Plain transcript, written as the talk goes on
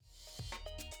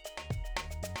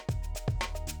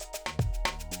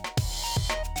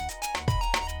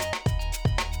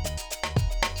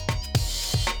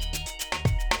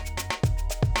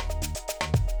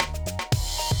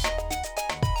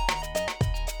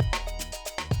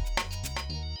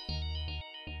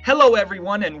Hello,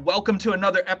 everyone, and welcome to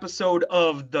another episode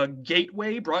of The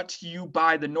Gateway, brought to you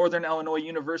by the Northern Illinois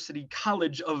University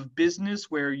College of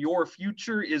Business, where your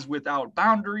future is without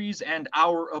boundaries and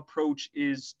our approach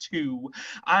is too.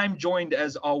 I'm joined,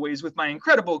 as always, with my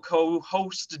incredible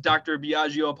co-host, Dr.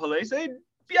 Biagio Palese.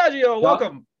 Biagio,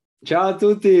 welcome. Ciao a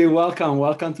tutti,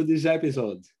 welcome to this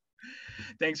episode.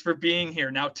 Thanks for being here.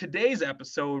 Now, today's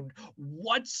episode,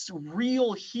 what's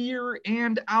real here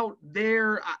and out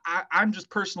there? I'm just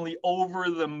personally over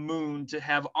the moon to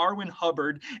have Arwen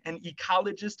Hubbard, an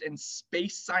ecologist and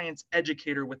space science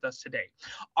educator, with us today.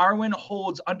 Arwen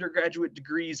holds undergraduate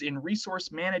degrees in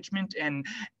resource management and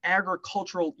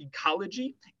agricultural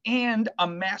ecology and a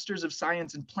master's of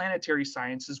science in planetary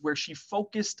sciences, where she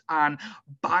focused on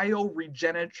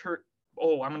bioregenerative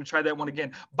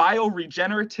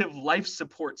life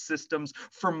support systems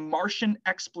for Martian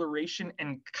exploration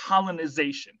and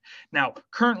colonization. Now,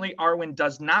 currently, Arwen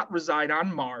does not reside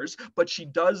on Mars, but she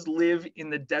does live in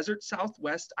the desert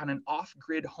Southwest on an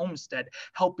off-grid homestead,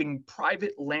 helping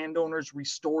private landowners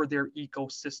restore their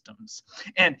ecosystems.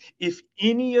 And if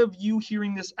any of you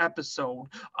hearing this episode,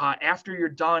 after you're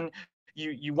done,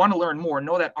 you want to learn more,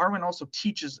 know that Arwen also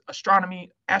teaches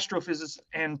astronomy, astrophysics,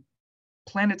 and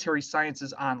planetary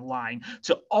sciences online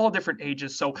to all different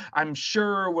ages. So I'm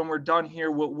sure when we're done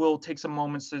here, we'll take some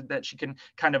moments so that she can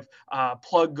kind of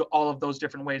plug all of those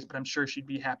different ways, but I'm sure she'd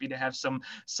be happy to have some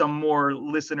more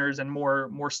listeners and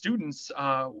more students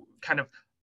kind of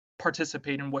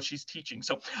participate in what she's teaching.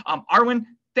 So Arwen,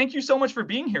 thank you so much for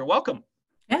being here. Welcome.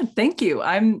 Yeah, thank you.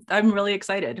 I'm really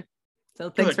excited.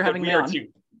 So thanks for having me on.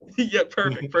 Yeah,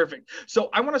 perfect. So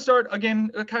I want to start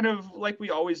again, kind of like we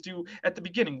always do at the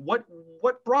beginning. What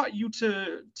brought you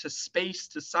to space,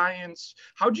 to science?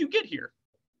 How'd you get here?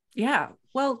 Yeah,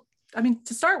 well, I mean,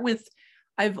 to start with,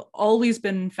 I've always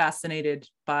been fascinated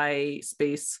by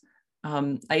space.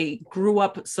 I grew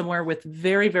up somewhere with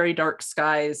very, very dark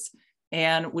skies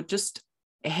and would just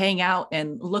hang out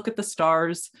and look at the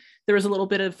stars. There was a little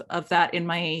bit of that in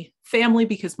my family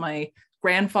because my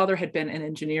grandfather had been an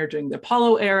engineer during the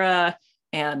Apollo era,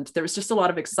 and there was just a lot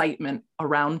of excitement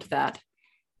around that.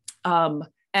 And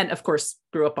of course,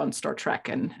 grew up on Star Trek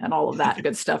and all of that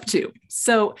good stuff too.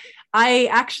 So I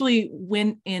actually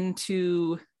went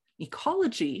into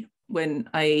ecology when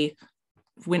I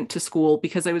went to school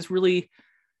because I was really,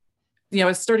 I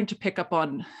was starting to pick up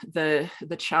on the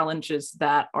challenges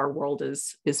that our world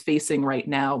is facing right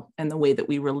now and the way that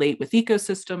we relate with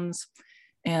ecosystems.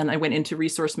 And I went into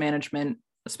resource management,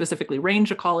 specifically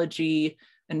range ecology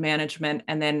and management,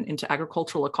 and then into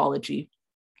agricultural ecology,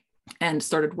 and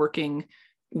started working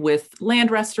with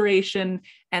land restoration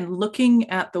and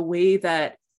looking at the way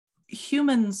that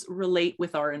humans relate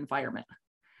with our environment.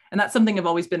 And that's something I've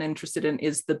always been interested in,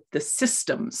 is the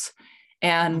systems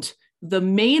and the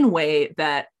main way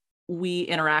that we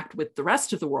interact with the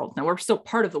rest of the world. Now, we're still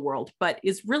part of the world, but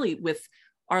is really with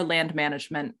our land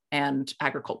management and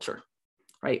agriculture.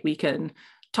 Right? We can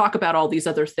talk about all these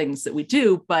other things that we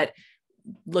do, but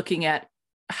looking at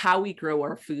how we grow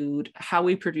our food, how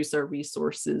we produce our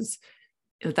resources,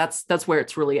 that's where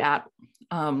it's really at.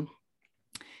 And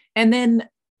then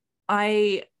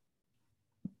I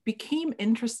became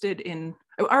interested I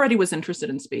already was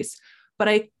interested in space, but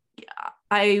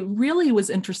I really was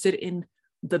interested in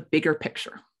the bigger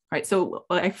picture, right? So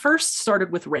I first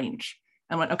started with range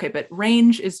and went, okay, but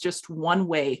range is just one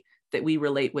way that we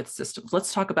relate with systems.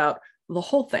 Let's talk about the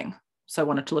whole thing. So I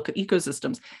wanted to look at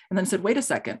ecosystems and then said, wait a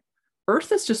second,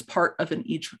 Earth is just part of an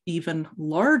even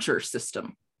larger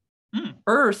system.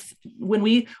 Earth, when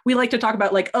we like to talk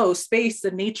about like, oh, space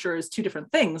and nature is two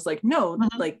different things. Like, no,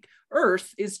 like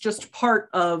Earth is just part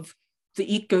of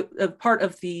part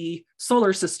of the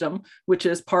solar system, which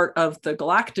is part of the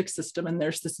galactic system. And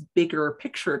there's this bigger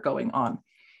picture going on.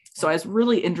 So I was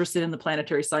really interested in the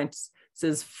planetary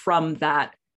sciences from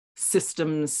that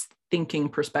systems thinking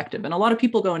perspective. And a lot of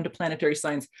people go into planetary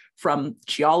science from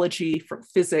geology, from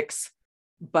physics,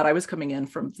 but I was coming in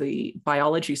from the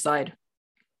biology side.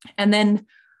 And then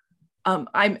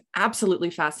I'm absolutely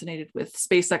fascinated with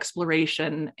space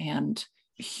exploration and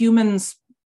humans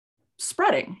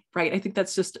spreading, right? I think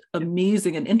that's just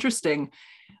amazing and interesting.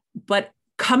 But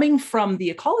coming from the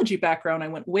ecology background, I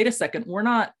went, wait a second, we're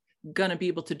not going to be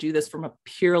able to do this from a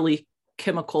purely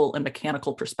chemical and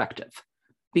mechanical perspective,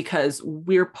 because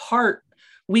we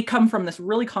come from this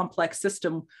really complex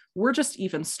system. We're just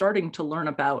even starting to learn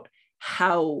about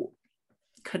how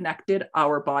connected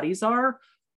our bodies are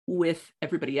with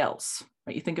everybody else,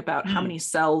 right? You think about how many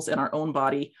cells in our own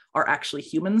body are actually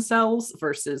human cells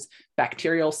versus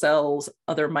bacterial cells,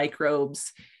 other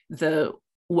microbes,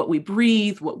 what we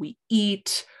breathe, what we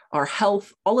eat, our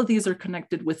health, all of these are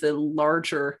connected with a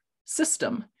larger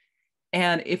system.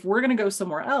 And if we're going to go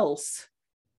somewhere else,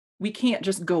 we can't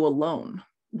just go alone.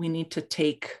 We need to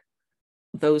take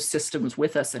those systems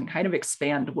with us and kind of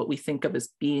expand what we think of as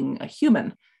being a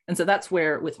human. And so that's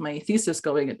where, with my thesis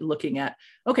looking at,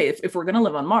 okay, if we're going to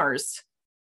live on Mars,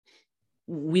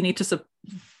 we need to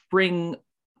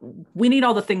we need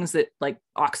all the things that, like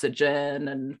oxygen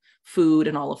and food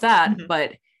and all of that. Mm-hmm.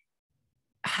 But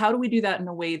how do we do that in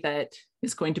a way that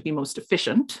is going to be most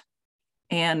efficient,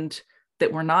 and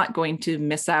that we're not going to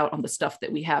miss out on the stuff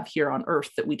that we have here on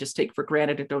Earth that we just take for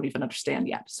granted and don't even understand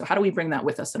yet? So how do we bring that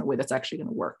with us in a way that's actually going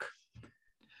to work?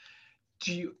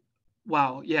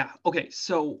 Wow. Yeah. Okay.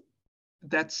 So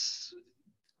that's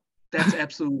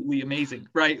absolutely amazing,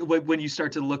 right? When you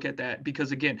start to look at that,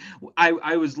 because again,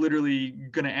 I was literally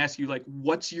going to ask you, like,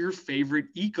 what's your favorite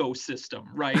ecosystem,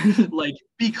 right? Like,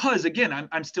 because again,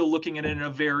 I'm still looking at it in a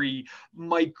very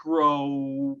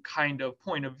micro kind of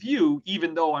point of view,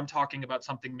 even though I'm talking about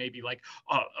something maybe like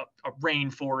a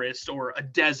rainforest or a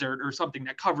desert or something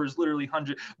that covers literally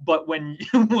hundreds. But when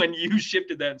you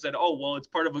shifted that and said, oh, well, it's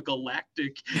part of a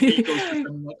galactic ecosystem,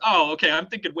 I'm like, oh, okay, I'm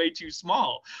thinking way too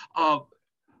small.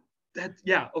 Okay.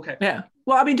 Yeah.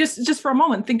 Well, I mean, just for a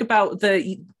moment, think about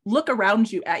look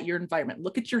around you at your environment.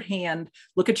 Look at your hand,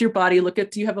 look at your body,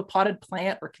 do you have a potted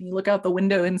plant, or can you look out the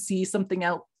window and see something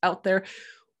out there?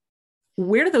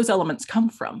 Where do those elements come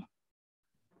from?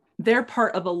 They're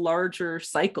part of a larger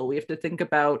cycle. We have to think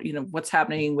about, what's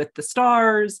happening with the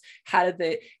stars. How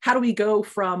do we go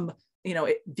from,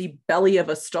 the belly of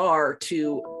a star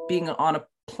to being on a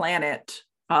planet?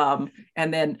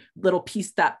 And then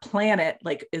that planet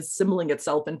like is assembling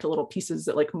itself into little pieces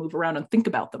that like move around and think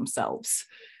about themselves.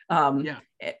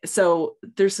 So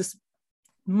there's this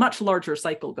much larger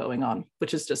cycle going on,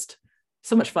 which is just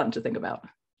so much fun to think about.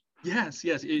 Yes.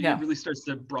 It really starts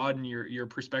to broaden your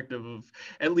perspective of,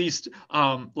 at least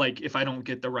like, if I don't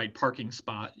get the right parking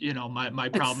spot, my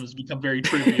problems become very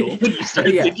trivial when you start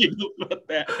thinking about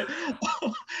that.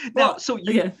 Now, so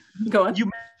go on.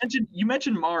 You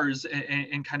mentioned Mars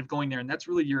and kind of going there, and that's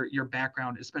really your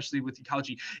background, especially with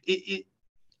ecology.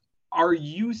 Are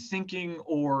you thinking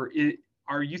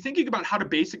about how to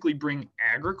basically bring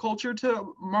agriculture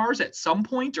to Mars at some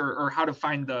point, or how to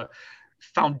find the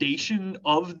foundation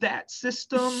of that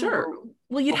system? Sure.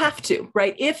 Well, you'd have to,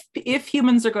 right? If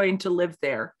humans are going to live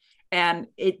there and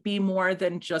it be more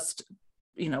than just,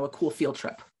 a cool field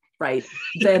trip, right?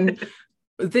 Then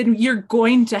you're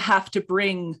going to have to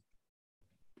bring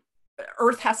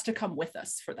Earth has to come with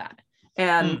us for that.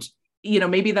 And,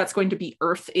 maybe that's going to be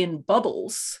Earth in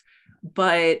bubbles,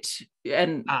 then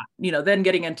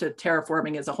getting into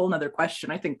terraforming is a whole nother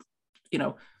question. I think,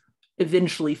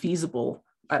 eventually feasible.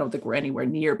 I don't think we're anywhere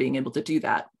near being able to do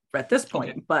that at this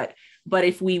point. Okay. But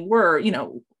if we were,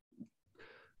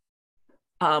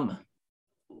 I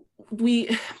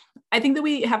think that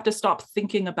we have to stop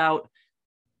thinking about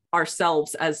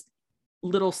ourselves as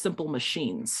little simple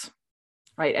machines,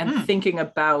 right? And thinking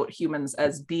about humans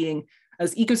as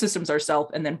ecosystems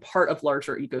ourselves, and then part of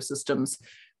larger ecosystems.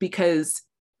 Because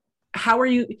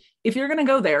if you're going to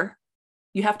go there,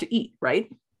 you have to eat,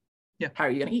 right? Yeah. How are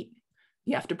you going to eat?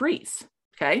 You have to breathe.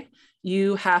 Okay.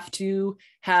 You have to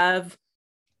have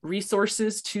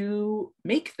resources to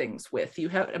make things with.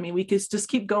 We could just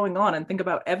keep going on and think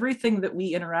about everything that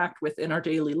we interact with in our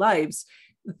daily lives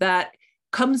that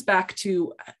comes back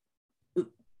to,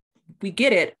 we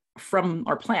get it from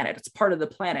our planet. It's part of the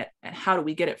planet. And how do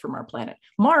we get it from our planet?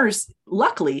 Mars,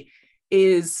 luckily,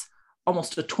 is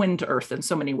almost a twin to Earth in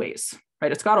so many ways,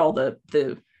 right? It's got all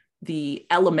the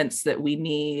elements that we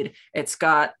need. It's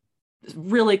got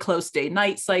really close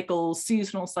day-night cycles,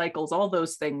 seasonal cycles, all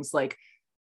those things. Like,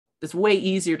 it's way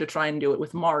easier to try and do it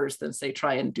with Mars than, say,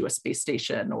 try and do a space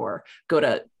station or go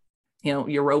to,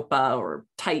 Europa or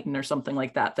Titan or something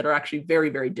like that are actually very,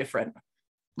 very different.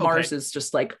 Okay. Mars is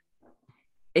just like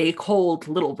a cold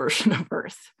little version of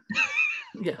Earth.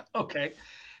 Yeah. Okay.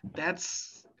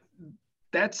 That's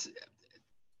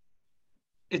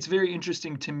it's very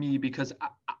interesting to me, because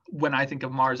when I think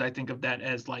of Mars, I think of that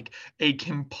as like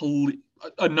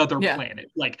another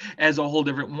planet, like as a whole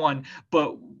different one.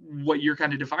 But what you're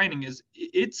kind of defining is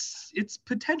it's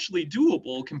potentially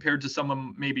doable compared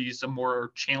to maybe some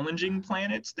more challenging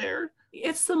planets there.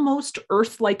 It's the most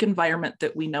Earth-like environment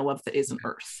that we know of that isn't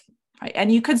Earth, right?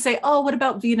 And you could say, oh, what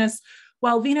about Venus?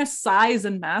 Well, Venus size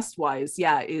and mass-wise,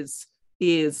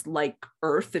 is like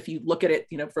Earth if you look at it,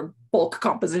 from bulk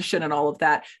composition and all of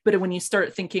that. But when you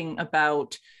start thinking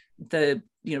about the,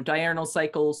 diurnal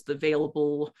cycles,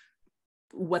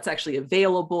 what's actually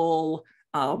available,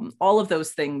 all of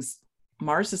those things,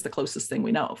 Mars is the closest thing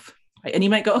we know of. Right? And you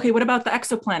might go, okay, what about the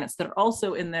exoplanets that are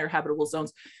also in their habitable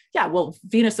zones? Yeah, well,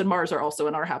 Venus and Mars are also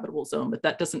in our habitable zone, but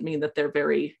that doesn't mean that they're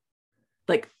very,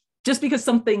 like, just because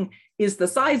something is the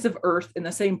size of Earth in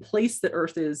the same place that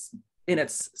Earth is in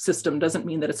its system doesn't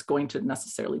mean that it's going to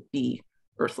necessarily be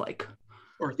Earth-like.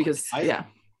 Because, yeah.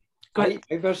 Go ahead.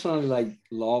 I personally like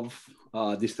love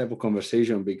this type of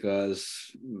conversation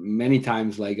because many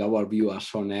times like our view are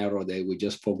so narrow that we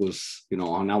just focus,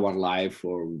 on our life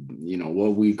or,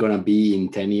 what we're going to be in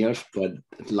 10 years. But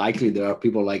likely there are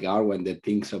people like Arwen that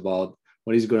thinks about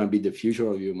what is going to be the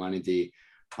future of humanity,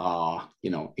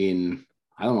 in,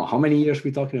 I don't know, how many years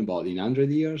we're talking about, in 100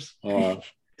 years or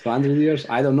 200 years?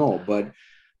 I don't know. But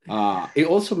it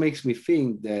also makes me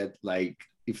think that like,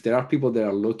 if there are people that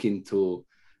are looking to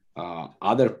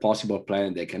other possible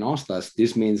planets that can host us,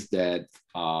 this means that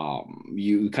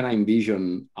you kind of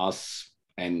envision us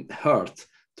and Earth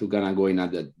to gonna go in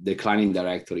a declining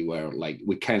directory where like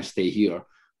we can't stay here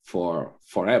for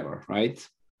forever, right?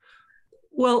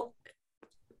 Well,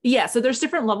 yeah, so there's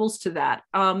different levels to that.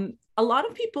 A lot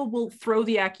of people will throw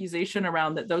the accusation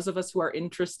around that those of us who are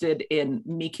interested in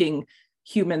making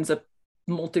humans a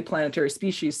multiplanetary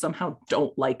species somehow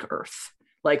don't like Earth.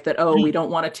 Like that, oh, we don't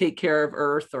want to take care of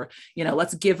Earth, or,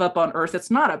 let's give up on Earth.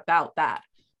 It's not about that.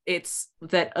 It's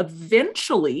that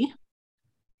eventually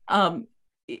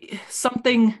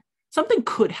something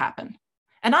could happen,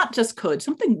 and not just could,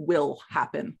 something will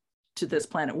happen to this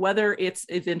planet, whether it's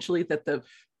eventually that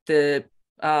the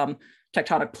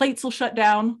tectonic plates will shut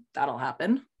down. That'll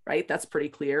happen, right? That's pretty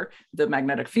clear. The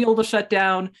magnetic field will shut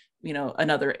down.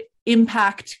 Another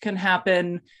impact can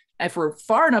happen. If we're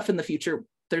far enough in the future,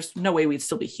 there's no way we'd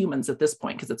still be humans at this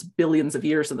point because it's billions of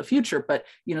years in the future. But,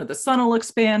 the sun will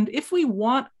expand. If we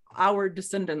want our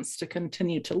descendants to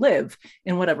continue to live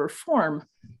in whatever form,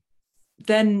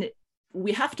 then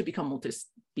we have to become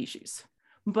multi-species.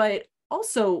 But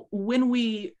also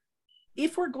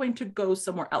if we're going to go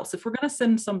somewhere else, if we're going to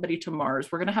send somebody to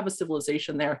Mars, we're going to have a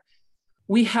civilization there,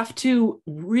 we have to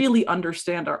really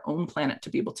understand our own planet to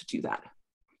be able to do that,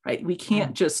 right? We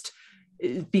can't just,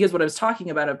 because what I was talking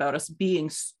about us being,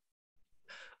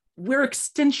 we're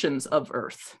extensions of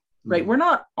Earth, right? We're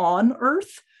not on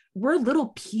Earth. We're little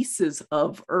pieces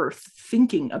of Earth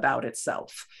thinking about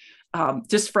itself,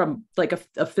 just from like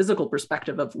a physical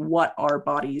perspective of what our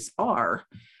bodies are.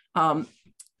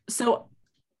 So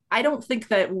I don't think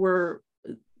that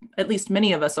at least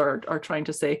many of us are trying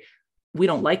to say we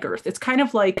don't like Earth. It's kind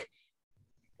of like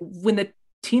when the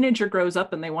teenager grows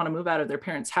up and they want to move out of their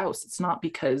parents' house. It's not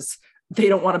because they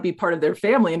don't want to be part of their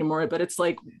family anymore, but it's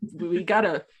like,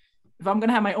 if I'm going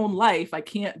to have my own life, I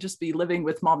can't just be living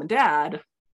with mom and dad.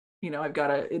 I've got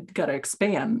to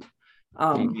expand.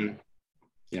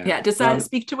 Yeah. Does that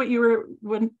speak to what you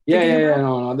were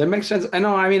No, that makes sense. I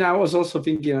know. I mean, I was also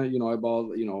thinking,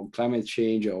 about, climate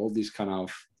change, all these kind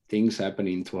of things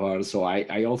happening to her. So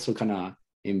I also kind of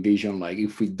envision like,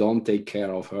 if we don't take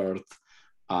care of Earth,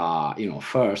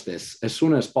 first as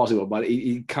soon as possible, but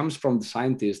it comes from the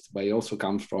scientists, but it also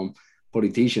comes from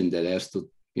politicians that has to,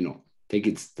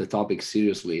 take the topic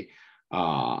seriously.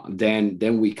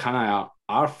 Then we kind of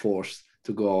are forced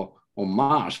to go on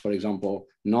Mars, for example,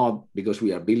 not because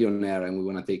we are billionaire and we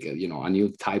want to take a new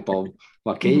type of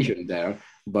vacation there,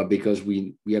 but because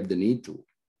we have the need to,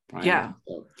 right? Yeah.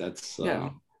 So that's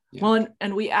Well,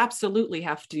 and we absolutely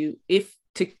have to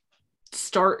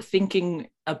start thinking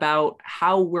about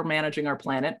how we're managing our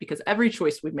planet, because every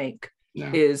choice we make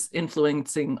is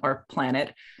influencing our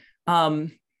planet.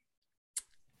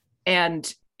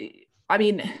 And I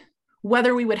mean,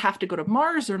 whether we would have to go to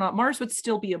Mars or not, Mars would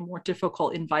still be a more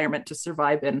difficult environment to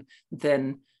survive in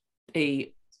than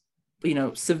a,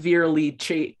 severely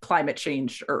climate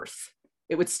changed Earth.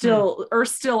 It would still, Earth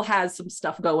still has some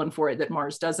stuff going for it that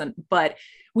Mars doesn't, but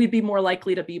we'd be more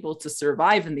likely to be able to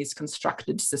survive in these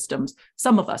constructed systems.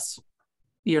 Some of us,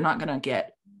 you're not going to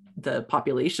get the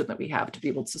population that we have to be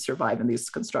able to survive in these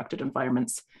constructed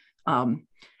environments.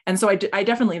 And so I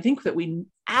definitely think that we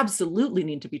absolutely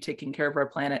need to be taking care of our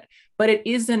planet, but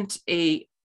it's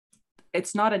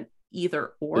not an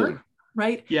either or,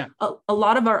 right? Yeah. A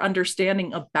lot of our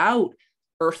understanding about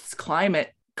Earth's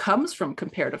climate comes from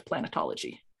comparative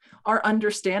planetology. Our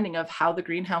understanding of how the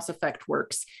greenhouse effect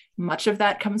works, much of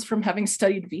that comes from having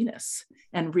studied Venus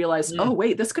and realized, oh,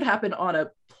 wait, this could happen on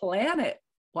a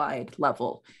planet-wide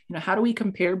level. How do we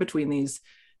compare between these?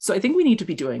 So I think we need to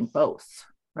be doing both,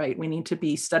 right? We need to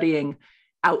be studying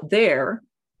out there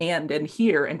and in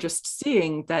here and just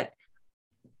seeing that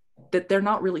they're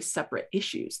not really separate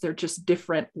issues. They're just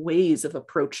different ways of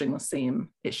approaching the same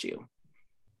issue.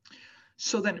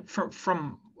 So then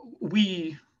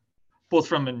both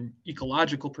from an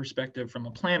ecological perspective, from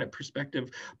a planet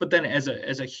perspective, but then as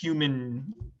a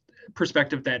human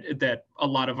perspective, that a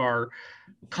lot of our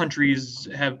countries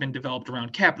have been developed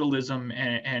around capitalism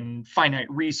and finite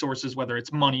resources, whether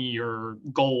it's money or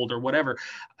gold or whatever.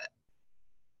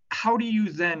 How do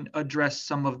you then address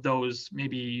some of those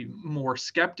maybe more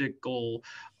skeptical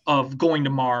of going to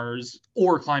Mars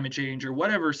or climate change or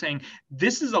whatever, saying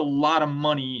this is a lot of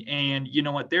money and you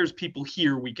know what, there's people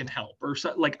here we can help, or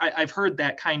so, like I've heard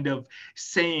that kind of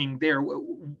saying there.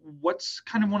 What's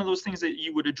kind of one of those things that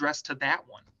you would address to that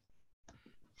one?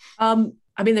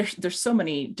 I mean, there's so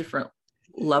many different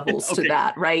levels to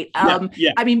that, right?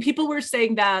 Yeah. I mean, people were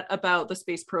saying that about the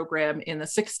space program in the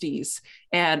 60s,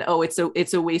 and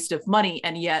it's a waste of money,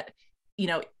 and yet, you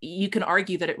know, you can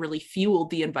argue that it really fueled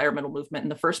the environmental movement in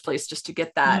the first place, just to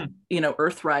get that, you know,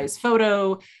 Earthrise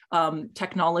photo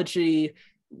technology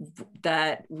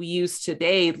that we use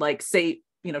today, like, say,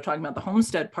 you know, talking about the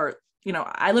homestead part. You know,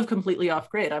 I live completely off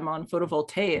grid. I'm on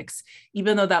photovoltaics,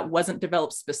 even though that wasn't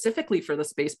developed specifically for the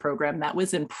space program, that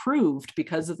was improved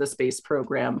because of the space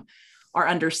program. Our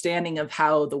understanding of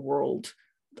how the world,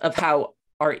 of how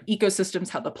our ecosystems,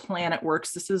 how the planet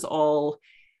works, this is all,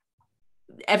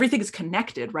 everything is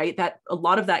connected, right? That a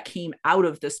lot of that came out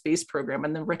of the space program,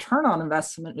 and the return on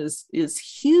investment is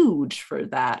huge for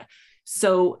that.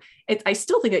 So I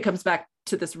still think it comes back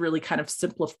to this really kind of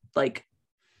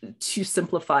too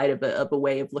simplified of a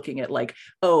way of looking at, like,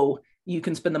 oh, you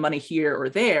can spend the money here or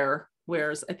there,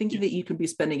 whereas I think that you can be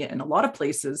spending it in a lot of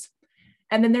places.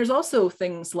 And then there's also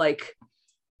things like,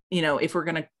 you know,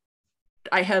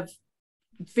 I have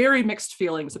very mixed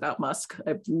feelings about Musk.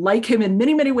 I like him in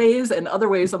many, many ways, and other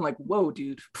ways I'm like, whoa,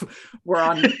 dude,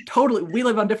 we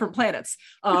live on different planets.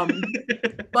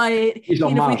 But he's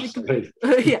on Mars.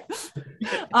 Yeah.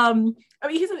 I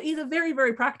mean, he's a very,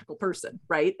 very practical person,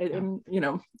 right? And you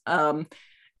know,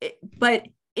 but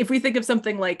if we think of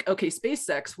something like, okay,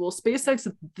 SpaceX,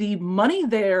 the money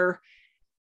there,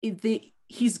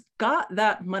 he's got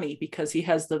that money because he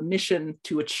has the mission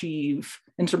to achieve,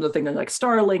 in terms of things like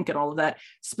Starlink and all of that,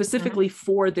 specifically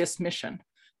for this mission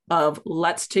of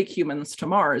let's take humans to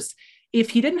Mars. If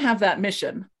he didn't have that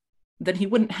mission, then he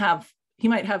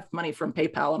might have money from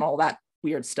PayPal and all that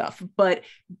weird stuff, but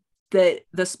the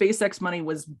SpaceX money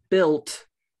was built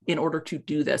in order to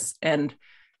do this. And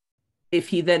if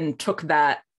he then took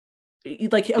that,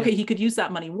 like, okay, he could use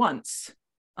that money once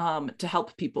to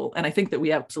help people. And I think that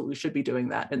we absolutely should be doing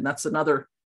that. And that's another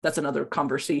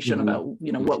conversation about,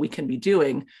 you know, what we can be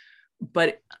doing.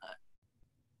 But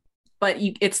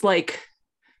it's like,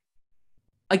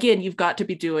 again, you've got to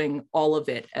be doing all of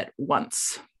it at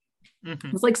once.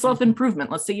 It's like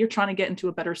self-improvement. Let's say you're trying to get into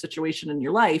a better situation in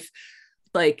your life.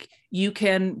 Like, you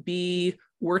can be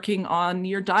working on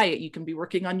your diet, you can be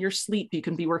working on your sleep, you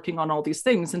can be working on all these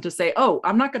things. And to say, oh,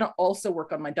 I'm not going to also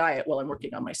work on my diet while I'm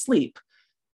working on my sleep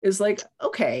is like,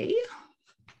 okay.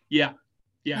 Yeah.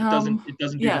 It doesn't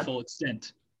do the full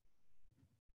extent.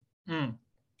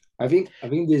 I think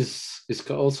this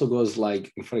also goes,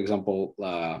 like, for example,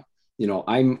 you know,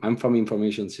 I'm from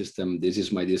information system. This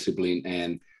is my discipline,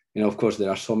 and you know, of course, there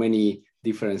are so many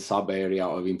different sub area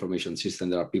of information system.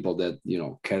 There are people that, you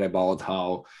know, care about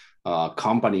how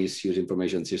companies use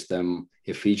information system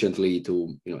efficiently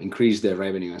to, you know, increase their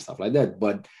revenue and stuff like that.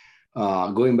 But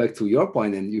going back to your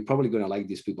point, and you're probably going to like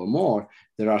these people more,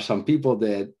 there are some people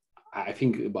that I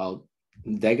think about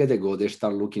a decade ago, they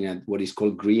start looking at what is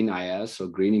called green IS, or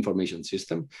green information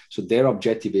system. So their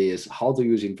objective is how to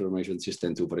use information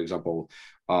system to, for example,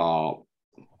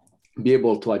 be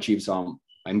able to achieve some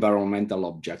environmental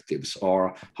objectives,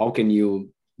 or how can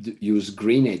you use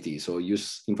green IT, so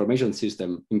use information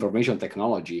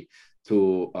technology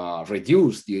to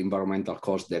reduce the environmental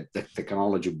cost that the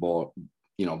technology brought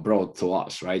to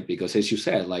us, right? Because as you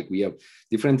said, like, we have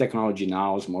different technology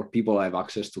now, more people have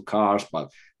access to cars,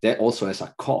 but that also has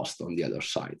a cost on the other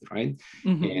side, right?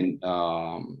 And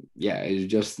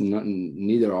it's just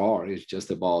neither or. It's just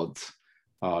about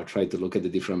try to look at the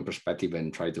different perspective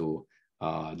and try to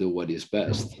do what is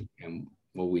best and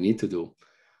what we need to do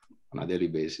on a daily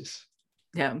basis.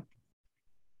 Yeah.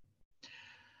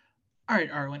 All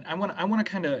right, Arwen, I want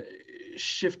to kind of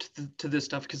shift to this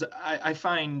stuff, because I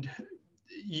find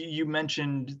you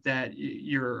mentioned that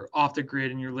you're off the grid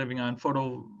and you're living on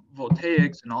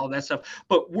photovoltaics and all that stuff,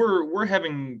 but we're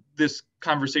having this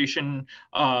conversation,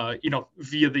 you know,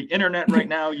 via the internet right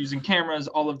now, using cameras,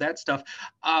 all of that stuff.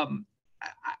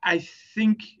 I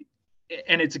think,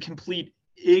 and it's a complete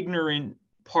ignorant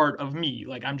part of me,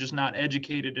 like, I'm just not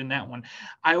educated in that one.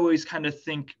 I always kind of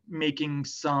think making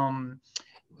some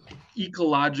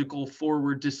ecological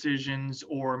forward decisions,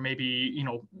 or maybe, you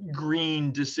know,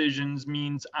 green decisions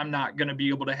means I'm not going to be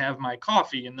able to have my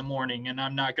coffee in the morning, and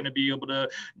I'm not going to be able to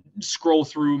scroll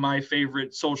through my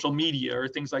favorite social media or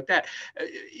things like that.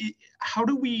 How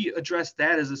do we address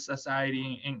that as a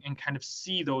society, and kind of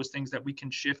see those things that we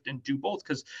can shift and do both?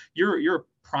 Because you're a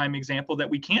prime example that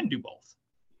we can do both.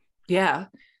 Yeah.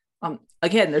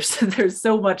 Again, there's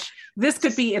so much. This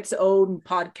could be its own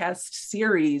podcast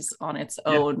series on its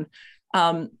own.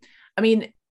 I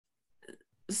mean,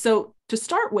 so to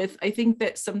start with, I think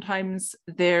that sometimes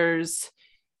there's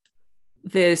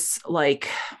this like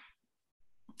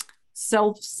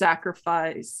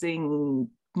self-sacrificing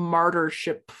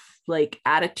martyrship like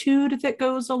attitude that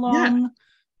goes along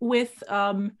with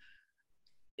trying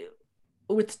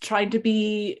to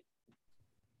be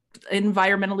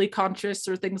environmentally conscious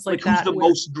or things like that. Who's the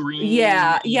most green?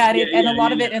 And a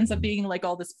lot of it ends up being like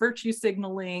all this virtue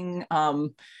signaling. I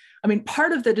mean,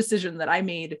 part of the decision that I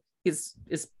made is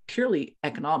purely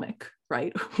economic,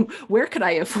 right? Where could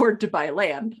I afford to buy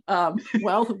land?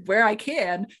 Well, where I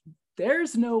can.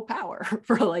 There's no power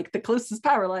for like the closest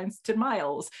power lines 10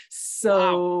 miles.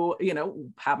 So, you know,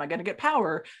 how am I going to get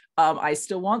power? I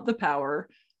still want the power.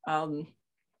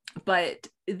 But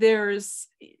there's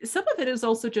some of it is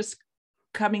also just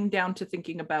coming down to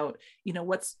thinking about, you know,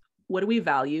 what do we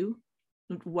value?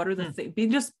 What are the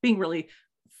things, being really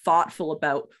thoughtful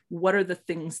about what are the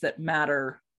things that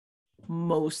matter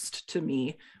most to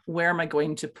me? Where am I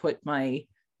going to put my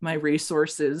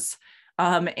resources?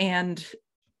 And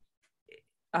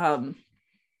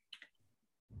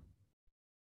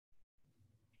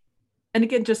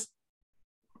again, just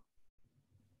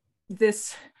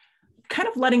this kind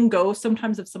of letting go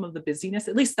sometimes of some of the busyness.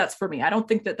 At least that's for me. I don't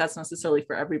think that that's necessarily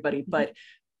for everybody, but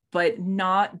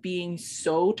not being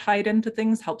so tied into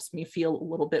things helps me feel a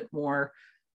little bit more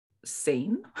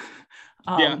sane.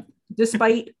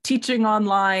 Despite teaching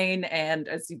online and,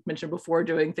 as you mentioned before,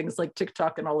 doing things like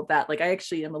TikTok and all of that, like I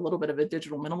actually am a little bit of a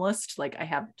digital minimalist. Like I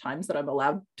have times that I'm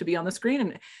allowed to be on the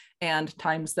screen and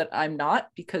times that I'm not,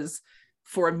 because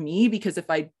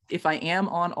if I am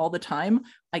on all the time,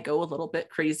 I go a little bit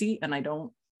crazy and I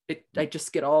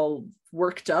just get all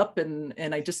worked up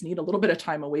and I just need a little bit of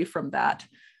time away from that.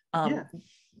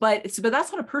 But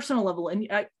that's on a personal level. And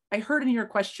I heard in your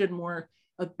question more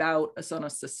about us on a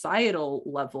societal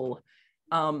level.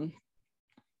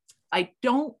 I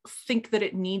don't think that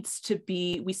it needs to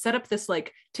be, we set up this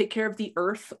like take care of the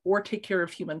earth or take care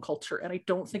of human culture. And I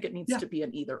don't think it needs to be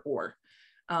an either or.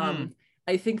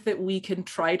 I think that we can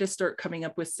try to start coming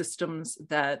up with systems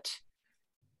that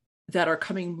are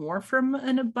coming more from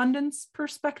an abundance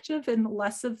perspective and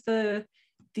less of this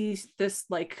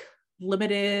like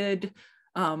limited.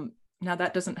 Now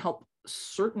that doesn't help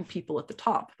certain people at the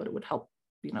top, but it would help,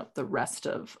 you know, the rest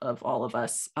of all of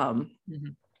us.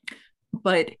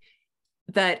 But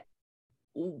that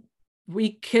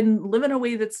we can live in a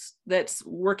way that's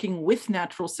working with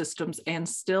natural systems and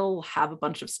still have a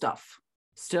bunch of stuff.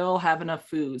 Still have enough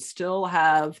food, still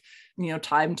have, you know,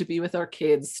 time to be with our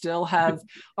kids, still have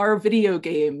our video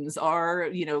games, our,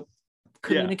 you know,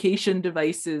 communication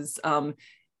devices.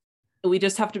 We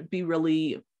just have to be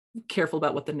really careful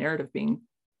about what the narrative being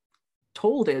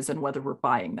told is and whether we're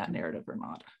buying that narrative or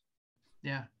not.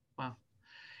 Yeah. Wow.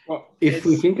 Well, if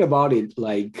we think about it,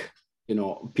 like, you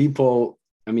know, people,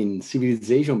 I mean,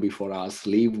 civilization before us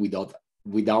live without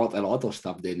a lot of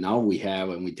stuff that now we have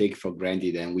and we take for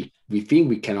granted and we think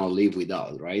we cannot live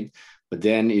without, right? But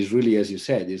then it's really, as you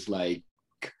said, it's like,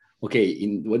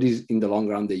 okay, what is in the long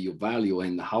run that you value,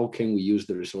 and how can we use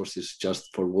the resources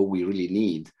just for what we really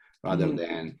need rather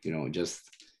than, you know, just,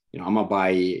 you know, I'm gonna buy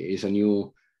a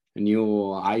new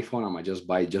iPhone, I'm gonna just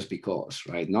buy it just because,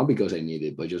 right? Not because I need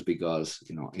it, but just because,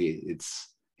 you know, it's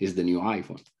the new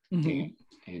iPhone.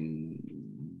 And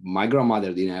my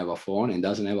grandmother didn't have a phone and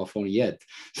doesn't have a phone yet,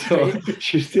 so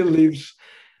she still lives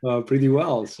pretty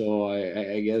well. So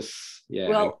I guess,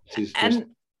 well,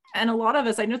 and a lot of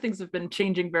us, I know things have been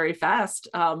changing very fast,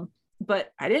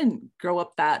 but I didn't grow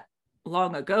up that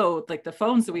long ago. Like the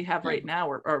phones that we have right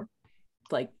now are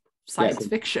like science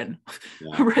fiction.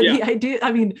 The idea,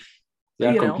 I mean,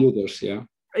 computers,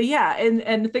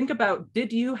 and think about,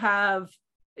 did you have,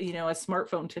 you know, a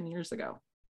smartphone 10 years ago?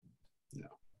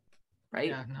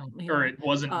 Right? Or it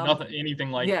wasn't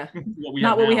anything like what we not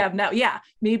have what now. we have now.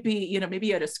 Maybe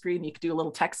you had a screen, you could do a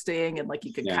little texting and like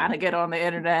you could kind of get on the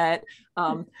internet.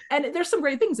 And there's some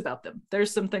great things about them.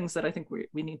 There's some things that I think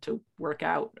we need to work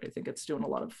out. I think it's doing a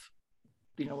lot of,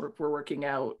 you know, we're working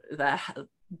out the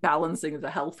balancing the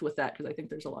health with that, because I think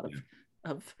there's a lot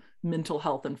of mental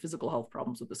health and physical health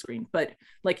problems with the screen. But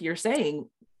like you're saying,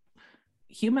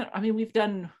 human, I mean, we've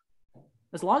done,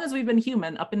 as long as we've been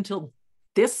human up until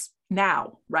this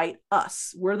now, right?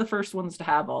 Us, we're the first ones to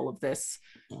have all of this.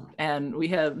 And we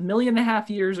have 1.5 million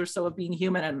years or so of being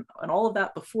human, and all of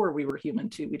that before we were human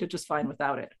too. We did just fine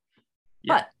without it.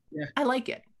 But I like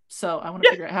it. So I want to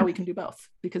figure out how we can do both,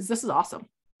 because this is awesome.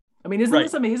 I mean, isn't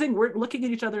this amazing? We're looking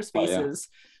at each other's faces.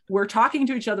 We're talking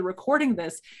to each other, recording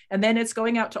this, and then it's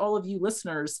going out to all of you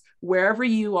listeners, wherever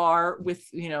you are, with,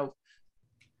 you know,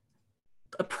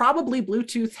 probably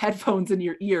Bluetooth headphones in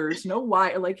your ears. No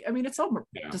wire. Like, I mean, it's all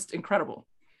just incredible.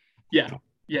 Yeah.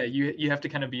 You have to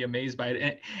kind of be amazed by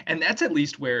it. And that's at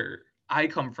least where I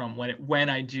come from when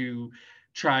I do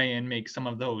try and make some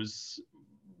of those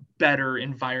better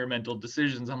environmental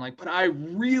decisions. I'm like, but I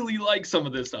really like some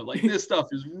of this stuff. Like, this stuff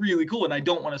is really cool, and I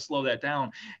don't want to slow that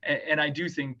down. And I do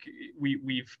think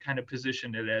we've kind of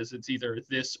positioned it as it's either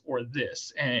this or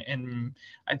this. And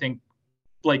I think,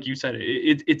 like you said,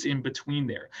 it's in between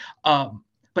there.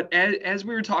 But as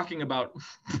we were talking about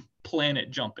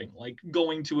planet jumping, like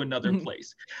going to another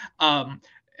place,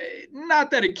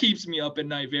 not that it keeps me up at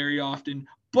night very often,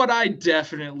 but I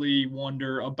definitely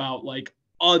wonder about like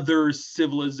other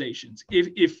civilizations.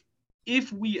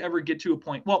 If we ever get to a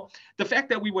point, well, the fact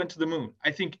that we went to the moon,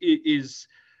 I think it is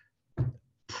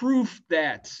proof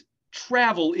that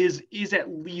travel is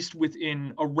at least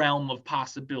within a realm of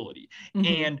possibility.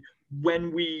 And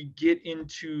when we get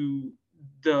into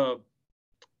the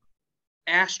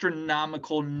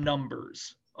astronomical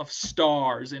numbers of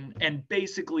stars and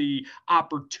basically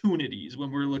opportunities, when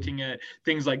we're looking at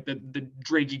things like the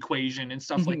Drake equation and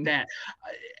stuff like that,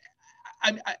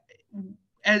 I,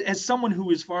 as someone who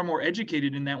is far more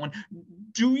educated in that one,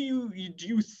 do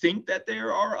you think that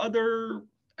there are other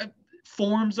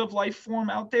forms of life form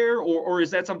out there, or is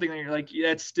that something that you're like,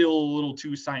 that's still a little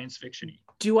too science fiction-y?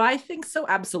 Do I think so?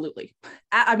 Absolutely.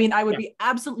 I mean, I would be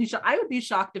absolutely shocked. I would be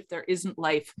shocked if there isn't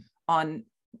life on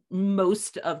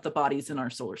most of the bodies in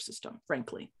our solar system,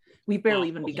 frankly. We've barely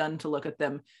even begun to look at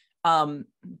them. At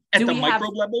the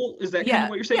microbe level, is that kind of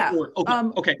what you're saying?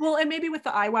 Okay. Well, and maybe with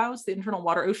the IWOWs, the internal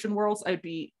water ocean worlds, I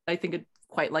think it's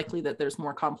quite likely that there's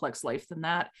more complex life than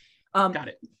that. Got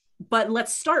it. But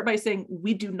let's start by saying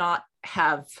we do not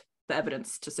have the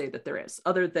evidence to say that there is,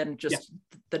 other than just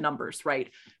the numbers, right?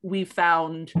 We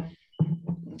found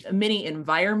many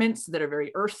environments that are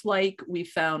very Earth-like. We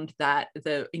found that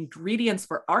the ingredients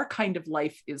for our kind of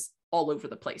life is all over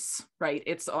the place, right?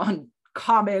 It's on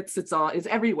comets, it's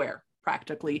everywhere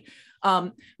practically.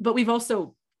 But we've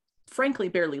also, frankly,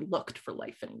 barely looked for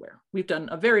life anywhere. We've done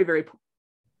a very, very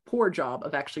poor job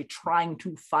of actually trying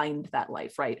to find that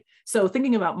life, right? So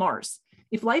thinking about Mars,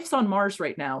 if life's on Mars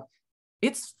right now,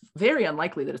 it's very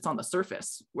unlikely that it's on the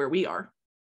surface where we are,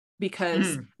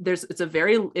 because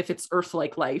if it's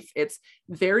Earth-like life, it's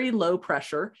very low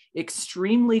pressure,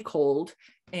 extremely cold,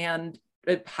 and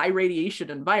a high radiation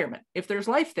environment. If there's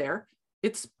life there,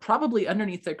 it's probably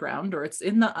underneath the ground, or it's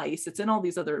in the ice, it's in all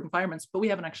these other environments, but we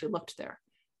haven't actually looked there.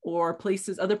 Or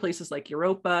other places like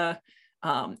Europa,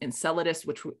 Enceladus,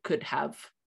 which could have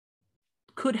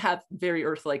very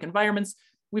Earth-like environments.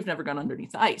 We've never gone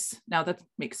underneath the ice. Now that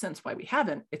makes sense why we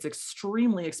haven't. It's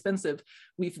extremely expensive.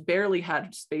 We've barely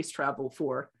had space travel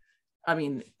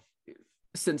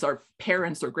since our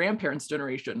parents' or grandparents'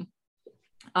 generation.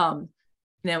 Now,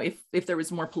 if there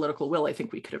was more political will, I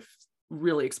think we could have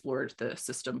really explored the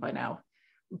system by now.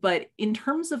 But in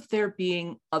terms of there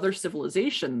being other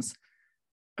civilizations,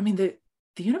 I mean, the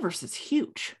universe is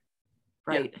huge,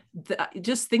 right?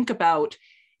 Just think about,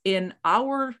 in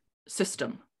our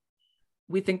system,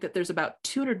 we think that there's about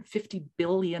 250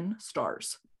 billion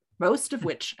stars, most of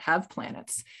which have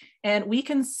planets. And we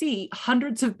can see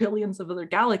hundreds of billions of other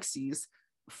galaxies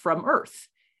from Earth.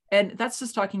 And that's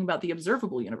just talking about the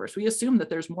observable universe. We assume that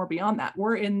there's more beyond that.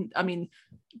 We're in,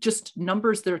 just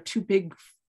numbers that are too big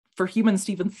for humans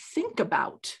to even think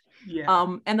about.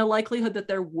 And the likelihood that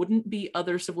there wouldn't be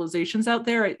other civilizations out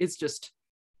there is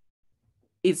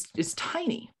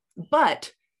tiny.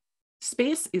 But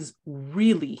space is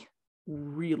really,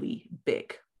 really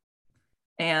big.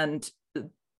 And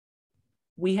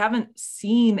we haven't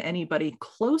seen anybody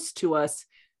close to us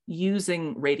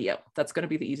using radio. That's going to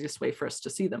be the easiest way for us to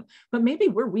see them. But maybe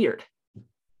we're weird.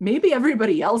 Maybe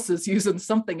everybody else is using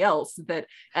something else,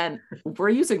 and we're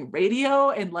using radio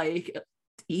and like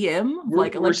EM,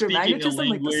 like electromagnetism.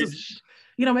 Like, this is,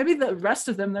 maybe the rest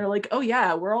of them, they're like, oh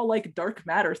yeah, we're all like dark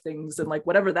matter things and like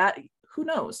whatever that, who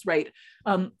knows, right?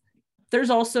 There's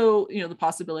also, the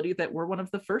possibility that we're one of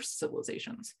the first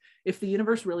civilizations. If the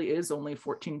universe really is only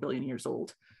 14 billion years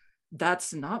old,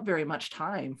 that's not very much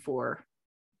time for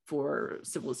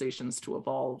civilizations to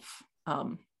evolve.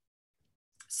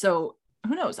 So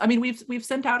who knows? I mean, we've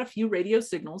sent out a few radio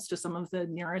signals to some of the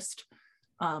nearest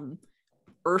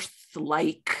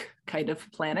Earth-like kind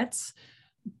of planets,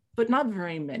 but not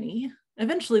very many.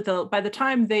 Eventually, by the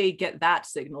time they get that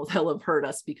signal, they'll have heard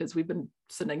us because we've been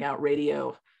sending out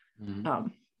radio. Mm-hmm.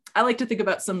 I like to think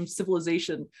about some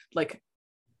civilization like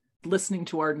listening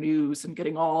to our news and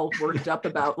getting all worked up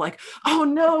about like, oh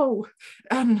no,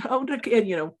 and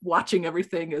watching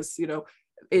everything as,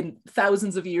 in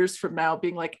thousands of years from now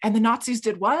being like, and the Nazis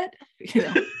did what?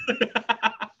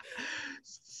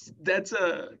 That's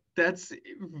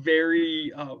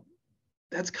very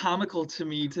that's comical to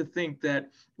me to think that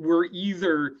we're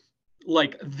either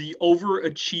like the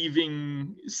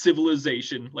overachieving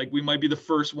civilization, like we might be the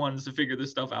first ones to figure this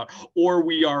stuff out, or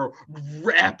we are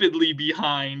rapidly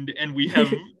behind and we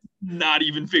have not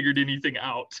even figured anything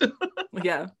out.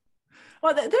 Yeah.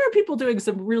 Well, there are people doing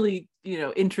some really,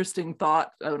 interesting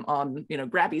thought on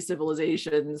grabby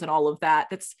civilizations and all of that.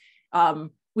 That's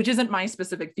which isn't my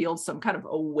specific field, so I'm kind of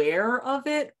aware of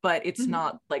it, but it's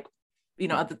not like,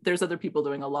 there's other people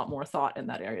doing a lot more thought in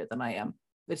that area than I am.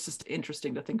 It's just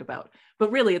interesting to think about.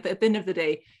 But really, at the end of the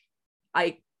day,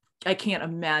 I can't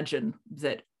imagine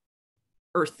that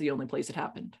Earth's the only place it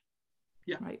happened.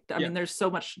 Yeah. Right. I mean, there's so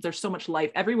much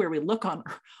life everywhere we look on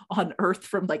Earth,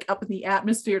 from like up in the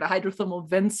atmosphere to hydrothermal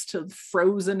vents to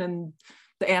frozen in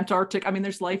the Antarctic. I mean,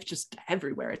 there's life just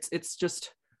everywhere. It's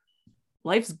just,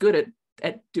 life's good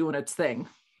at doing its thing.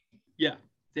 Yeah.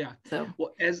 Yeah. So,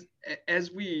 well,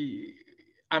 as we,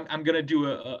 I'm going to do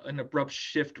an abrupt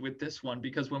shift with this one,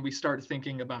 because when we start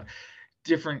thinking about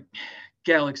different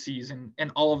galaxies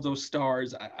and all of those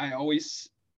stars, I always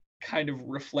kind of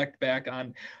reflect back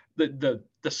on the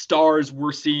stars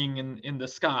we're seeing in the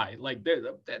sky. Like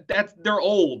they're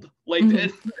old. Like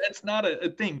that's not a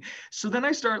thing. So then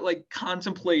I start like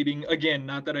contemplating again,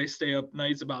 not that I stay up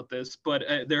nights about this, but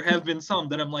there have been some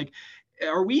that I'm like,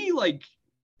 are we like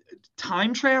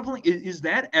time traveling? Is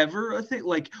that ever a thing?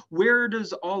 Like, where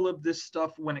does all of this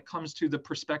stuff, when it comes to the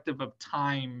perspective of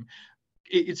time,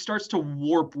 it starts to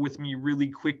warp with me really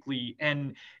quickly?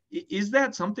 And is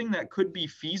that something that could be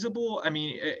feasible? I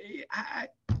mean,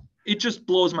 it just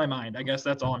blows my mind. I guess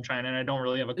that's all I'm trying, and I don't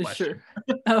really have a question.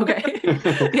 Sure. Okay.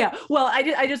 Yeah. Well,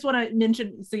 I just want to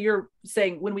mention, so you're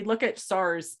saying when we look at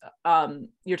stars,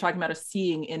 you're talking about us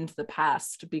seeing into the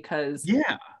past, because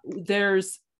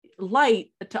there's light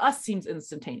to us seems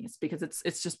instantaneous because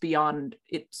it's just beyond,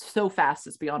 it's so fast,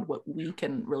 it's beyond what we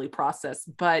can really process.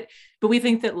 But we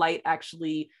think that light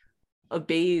actually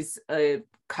obeys a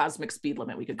cosmic speed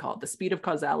limit, we could call it the speed of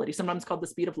causality, sometimes called the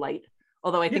speed of light.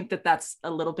 Although I think that that's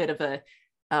a little bit of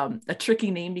a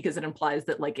tricky name, because it implies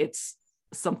that like it's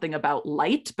something about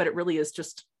light, but it really is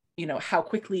just, how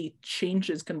quickly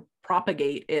changes can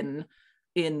propagate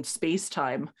in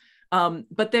space-time.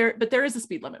 But there is a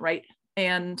speed limit, right?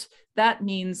 And that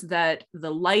means that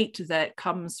the light that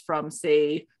comes from,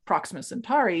 say, Proxima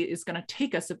Centauri is going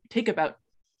to take about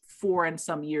 4 and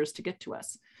some years to get to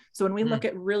us. So when we look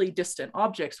at really distant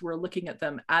objects, we're looking at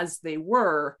them as they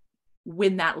were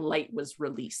when that light was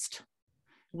released.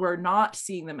 We're not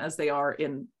seeing them as they are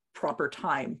in proper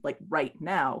time, like right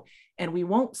now. And we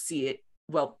won't see it,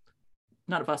 well,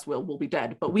 none of us we'll be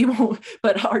dead, but we won't,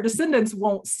 but our descendants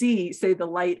won't see, say, the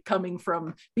light coming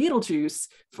from Betelgeuse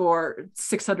for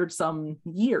 600 some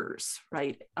years,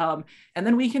 right? And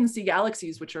then we can see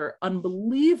galaxies which are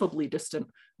unbelievably distant.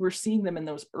 We're seeing them in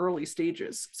those early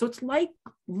stages. So it's like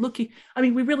we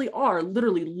really are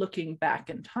literally looking back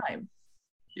in time.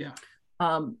 Yeah.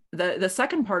 The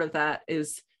second part of that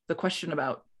is the question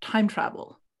about time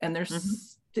travel, and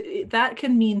there's that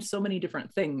can mean so many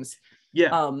different things.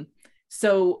 Yeah.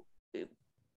 So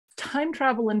time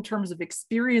travel in terms of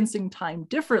experiencing time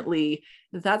differently,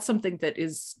 that's something that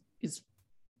is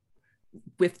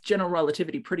with general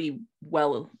relativity pretty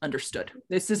well understood.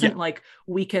 This isn't like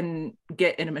we can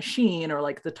get in a machine or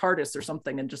like the TARDIS or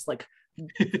something and just like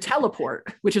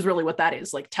teleport, which is really what that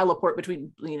is, like teleport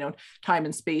between time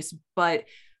and space. But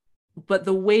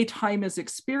the way time is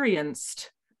experienced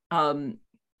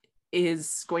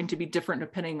is going to be different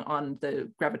depending on the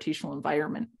gravitational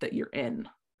environment that you're in.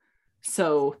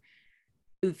 So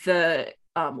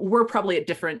we're probably at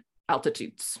different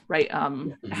altitudes, right?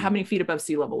 How many feet above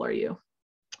sea level are you?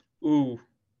 Ooh,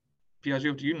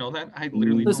 Piaggio, do you know that? I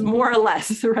literally don't. More or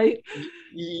less, right?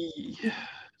 Yeah.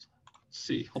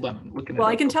 See, hold on, I'm looking. Well,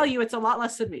 I can tell you it's a lot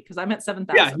less than me because I'm at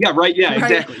 7,000. Yeah, right. Yeah,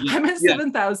 right? Exactly. Yeah. I'm at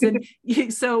 7,000.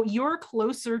 So you're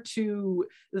closer to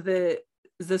the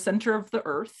center of the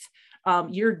Earth.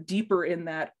 You're deeper in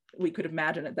that, we could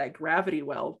imagine it, that gravity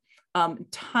well.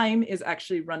 Time is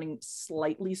actually running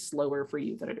slightly slower for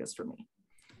you than it is for me.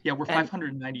 Yeah, we're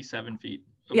 597 feet.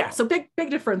 Yeah, so big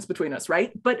difference between us,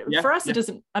 right? But for us, it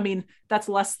doesn't, I mean, that's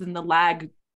less than the lag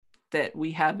that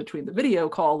we have between the video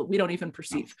call that we don't even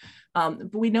perceive.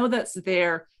 But we know that's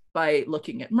there by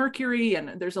looking at Mercury,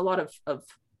 and there's a lot of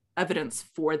evidence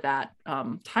for that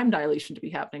time dilation to be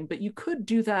happening. But you could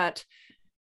do that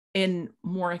in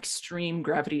more extreme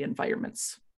gravity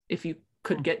environments if you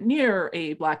could get near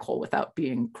a black hole without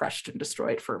being crushed and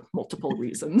destroyed for multiple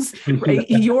reasons, right?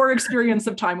 Your experience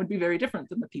of time would be very different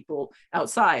than the people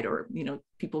outside, or, you know,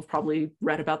 people have probably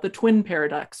read about the twin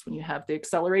paradox when you have the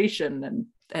acceleration.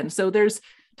 And so there's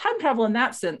time travel in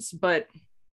that sense, but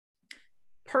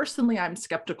personally, I'm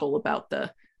skeptical about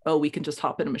we can just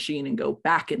hop in a machine and go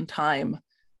back in time,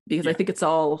 because I think it's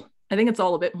all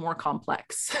a bit more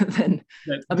complex than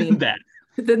that.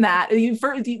 You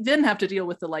then have to deal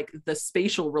with the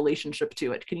spatial relationship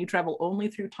to it. Can you travel only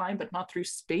through time but not through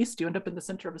space? Do you end up in the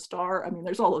center of a star? I mean,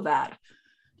 there's all of that.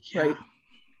 Yeah. Right.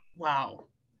 Wow.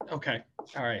 Okay.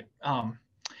 All right.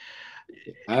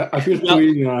 I feel too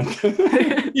ignorant.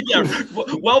 Yeah.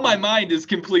 Well, my mind is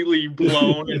completely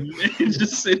blown and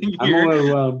just sitting here. I'm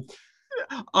overwhelmed.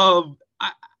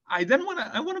 I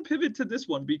want to pivot to this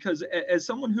one, because as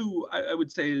someone who I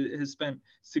would say has spent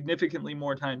significantly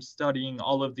more time studying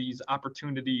all of these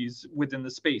opportunities within the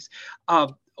space,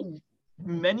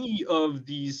 many of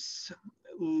these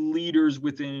leaders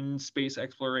within space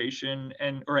exploration,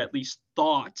 or at least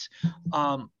thought,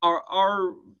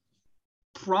 are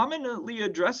prominently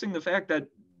addressing the fact that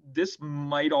this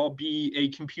might all be a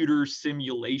computer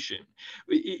simulation.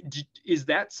 Is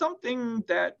that something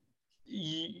that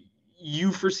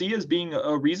you foresee as being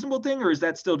a reasonable thing, or is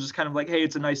that still just kind of like, hey,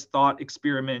 it's a nice thought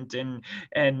experiment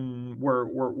and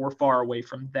we're far away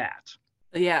from that?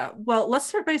 Yeah, well, let's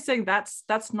start by saying that's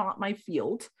not my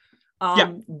field.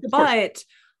 But course.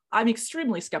 I'm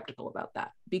extremely skeptical about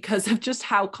that because of just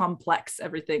how complex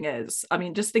everything is. I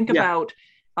mean, just think about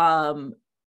how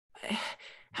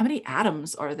many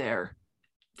atoms are there?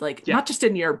 Not just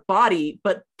in your body,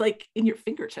 but in your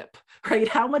fingertip, right?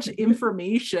 How much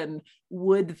information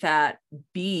would that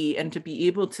be? And to be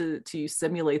able to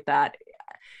simulate that,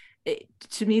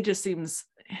 to me just seems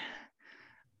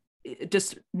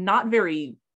just not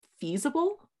very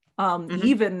feasible.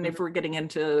 Even if we're getting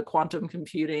into quantum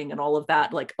computing and all of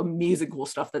that, amazing cool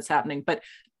stuff that's happening, but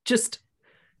just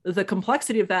the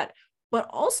complexity of that. But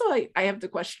also I have the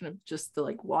question of just the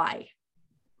why?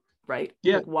 Right?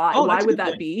 Yeah. Why would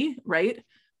that be? Right?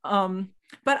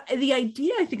 But the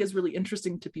idea I think is really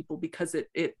interesting to people because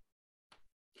it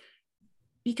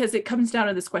comes down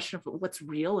to this question of what's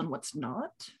real and what's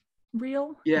not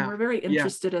real. Yeah. And we're very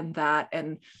interested in that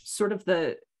and sort of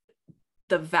the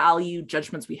value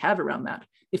judgments we have around that.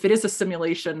 If it is a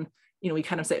simulation, we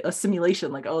kind of say a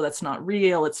simulation, that's not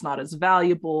real, it's not as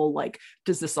valuable,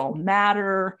 does this all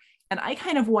matter? And I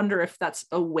kind of wonder if that's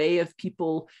a way of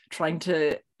people trying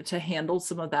to handle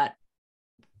some of that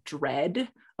dread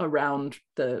around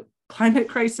the climate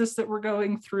crisis that we're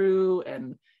going through,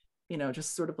 and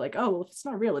just sort of if it's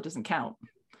not real, it doesn't count.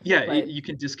 Yeah, but you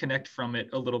can disconnect from it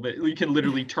a little bit. You can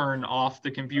literally turn off the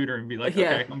computer and be like,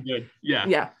 okay, I'm good. Yeah.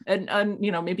 Yeah. And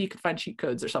maybe you could find cheat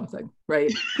codes or something,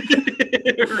 right?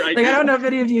 Right. I don't know if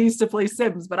any of you used to play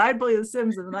Sims, but I'd play The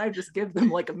Sims and then I'd just give them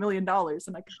 $1 million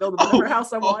and I could build whatever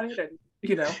house I wanted. And,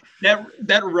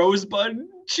 That Rosebud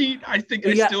cheat, I think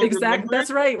I still remember.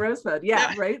 That's right. Rosebud.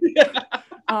 Yeah. Right. Yeah.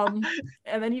 And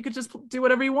then you could just do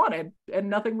whatever you wanted and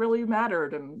nothing really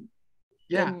mattered. And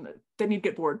then you'd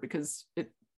get bored because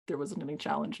there wasn't any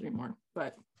challenge anymore.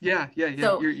 But yeah.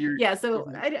 So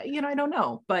I don't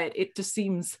know, but it just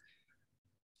seems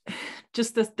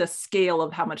just the scale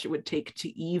of how much it would take to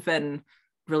even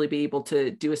really be able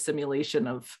to do a simulation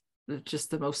of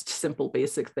just the most simple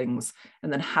basic things,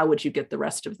 and then how would you get the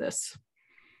rest of this?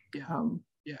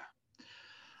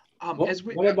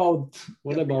 What about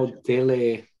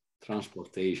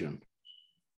teletransportation?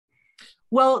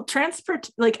 Well,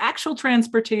 actual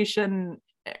transportation,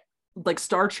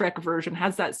 Star Trek version,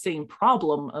 has that same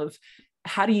problem of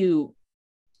how do you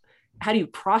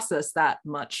process that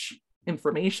much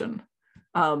information?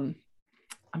 I'm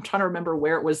trying to remember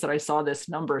where it was that I saw this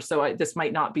number, so this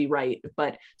might not be right,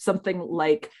 but something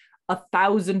like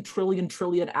 1,000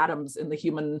 trillion atoms in the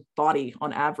human body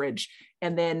on average,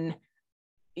 and then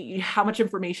how much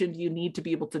information do you need to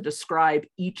be able to describe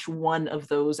each one of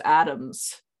those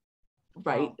atoms?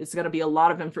 Right. Wow. It's going to be a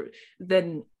lot of information.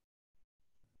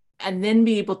 And then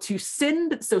be able to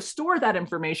store that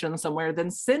information somewhere,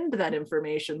 then send that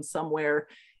information somewhere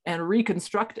and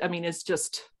reconstruct. I mean, it's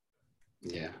just,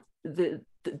 the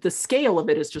scale of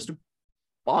it is just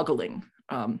boggling.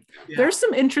 There's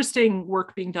some interesting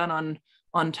work being done on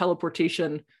on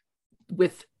teleportation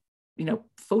with, you know,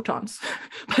 photons,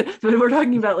 but we're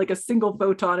talking about like a single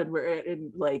photon, and we're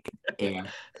in like,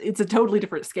 it's a totally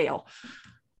different scale.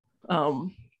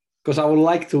 Because I would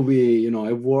like to be, you know,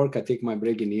 at work, I take my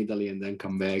break in Italy and then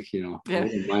come back, you know. I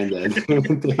wouldn't mind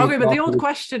that. Okay, but the old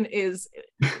question is,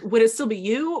 would it still be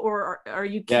you, or are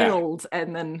you killed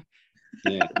and then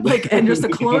like, and just a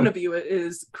clone of you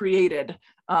is created?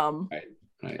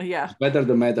 Right. Yeah. It's better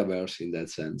the metaverse in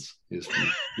that sense. It's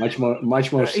much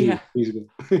more feasible.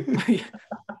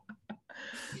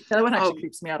 That one actually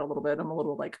creeps me out a little bit. I'm a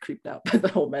little like creeped out by the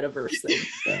whole metaverse thing.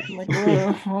 I'm like,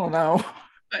 oh no.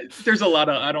 There's a lot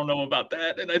of I don't know about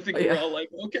that, and I think we're all like,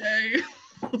 okay,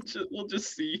 we'll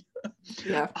just see.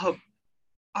 Yeah.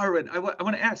 Arwen, I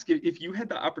want to ask if you had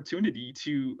the opportunity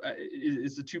to,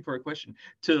 it's a two-part question,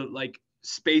 to like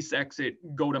space exit,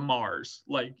 go to Mars,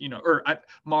 like, you know, or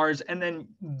Mars and then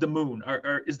the moon,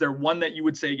 or is there one that you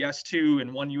would say yes to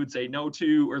and one you would say no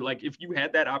to? Or like, if you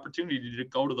had that opportunity to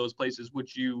go to those places,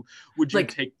 would you like,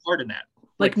 take part in that?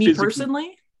 Like me physically?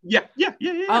 Personally? Yeah.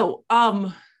 Oh,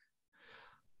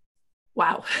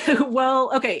 wow.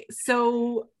 Well, okay.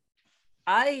 So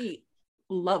I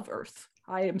love Earth.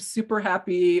 I am super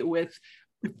happy with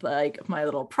like my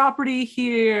little property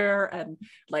here, and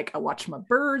like I watch my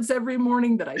birds every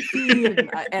morning that I feed,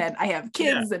 and I have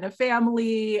kids and a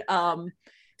family.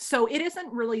 So it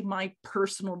isn't really my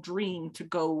personal dream to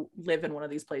go live in one of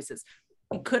these places.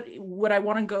 Would I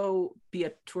want to go be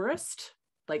a tourist?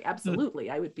 Like, absolutely.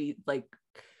 I would be like,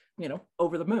 you know,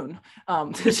 over the moon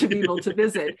to be able to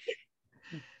visit.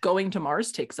 Going to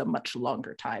Mars takes a much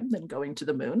longer time than going to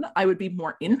the moon. I would be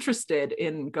more interested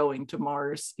in going to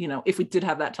Mars, you know, if we did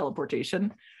have that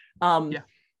teleportation.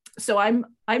 So I'm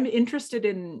interested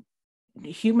in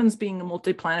humans being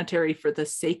multiplanetary for the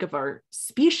sake of our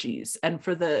species and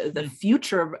for the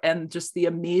future, and just the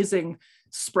amazing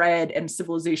spread and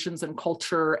civilizations and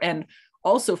culture, and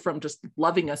also from just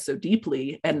loving us so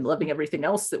deeply and loving everything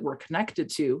else that we're connected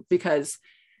to, because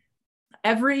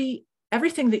everything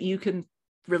that you can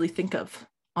really think of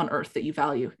on Earth that you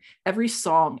value, every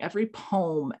song, every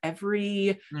poem,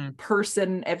 every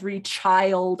person, every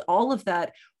child, all of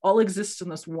that all exists in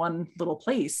this one little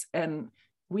place, and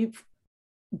we've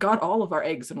got all of our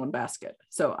eggs in one basket.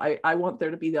 So I want there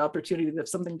to be the opportunity that if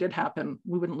something did happen,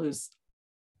 we wouldn't lose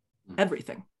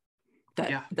everything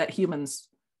that humans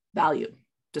value,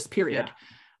 just period.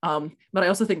 But I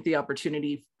also think the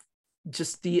opportunity,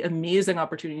 just the amazing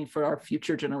opportunity for our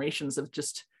future generations of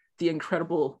just the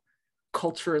incredible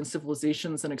culture and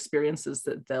civilizations and experiences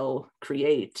that they'll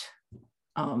create.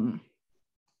 I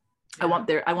want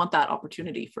that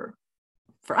opportunity for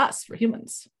us, for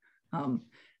humans,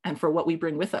 and for what we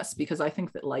bring with us, because I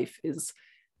think that life is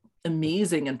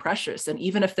amazing and precious. And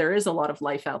even if there is a lot of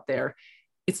life out there,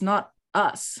 it's not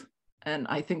us. And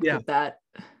I think that,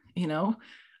 you know,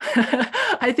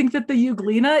 I think that the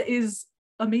Euglena is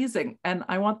amazing, and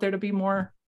I want there to be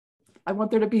more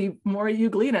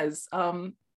Euglenas.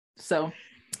 So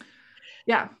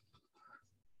yeah.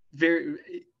 Very,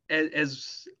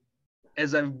 as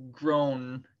I've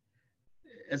grown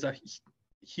as a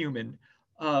human,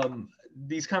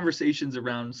 these conversations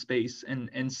around space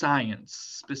and science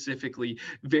specifically,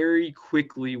 very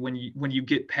quickly, when you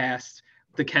get past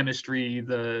the chemistry,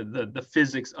 the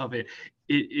physics of it,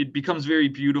 it becomes very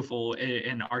beautiful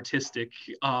and artistic,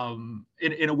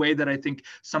 in a way that I think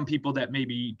some people that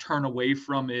maybe turn away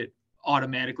from it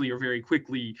automatically or very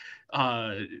quickly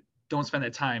don't spend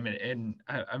that time. And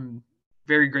I'm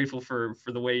very grateful for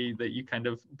the way that you kind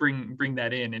of bring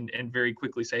that in and very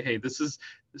quickly say, hey, this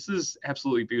is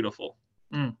absolutely beautiful.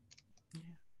 Yeah.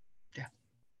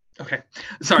 Okay.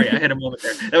 Sorry, I had a moment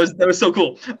there. That was so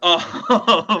cool.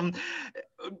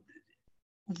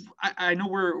 I know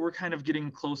we're kind of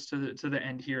getting close to the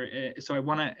end here, so I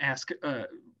want to ask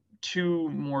two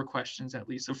more questions at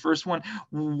least. The first one,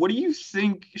 what do you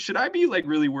think? Should I be like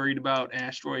really worried about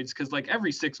asteroids? Because like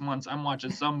every 6 months I'm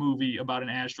watching some movie about an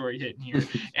asteroid hitting here,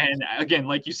 and again,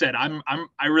 like you said, I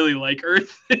really like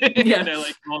Earth and I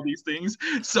like all these things.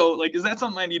 So like, is that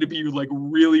something I need to be like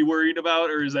really worried about,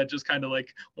 or is that just kind of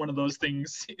like one of those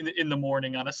things in the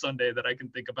morning on a Sunday that I can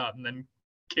think about and then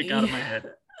kick out of my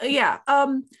head? Yeah.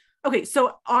 Okay.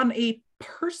 So on a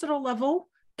personal level,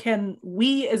 can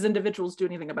we as individuals do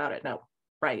anything about it? No,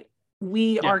 right?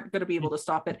 We aren't going to be able to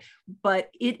stop it, but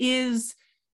it is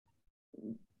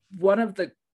one of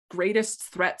the greatest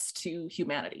threats to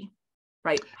humanity,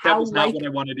 right? That was not what I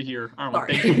wanted to hear.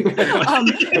 Sorry.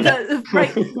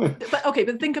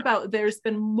 But think about, there's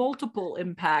been multiple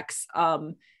impacts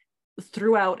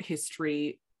throughout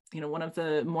history. You know, one of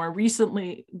the more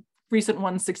recently recent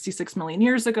one 66 million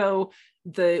years ago,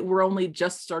 we're only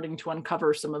just starting to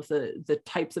uncover some of the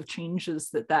types of changes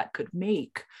that could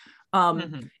make.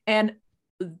 And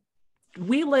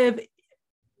we live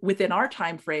within our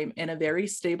time frame in a very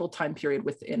stable time period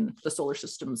within the solar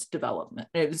system's development.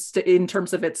 It's in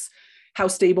terms of how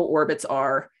stable orbits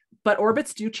are, but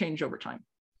orbits do change over time,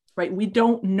 right? We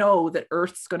don't know that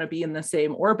Earth's going to be in the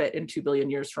same orbit in 2 billion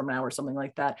years from now or something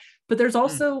like that. But there's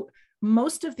also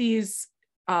most of these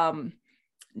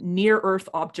near Earth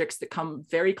objects that come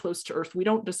very close to Earth. We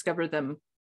don't discover them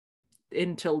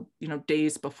until,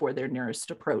 days before their nearest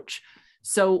approach.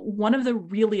 So one of the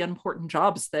really important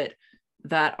jobs that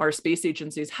our space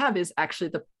agencies have is actually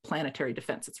the planetary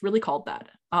defense. It's really called that.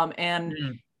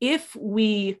 If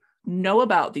we know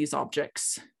about these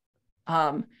objects,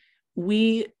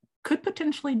 we could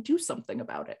potentially do something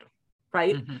about it,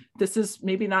 right? This is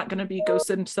maybe not going to be go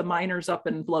send some miners up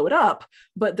and blow it up,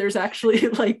 but there's actually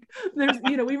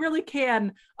we really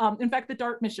can. In fact, the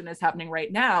DART mission is happening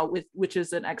right now, which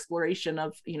is an exploration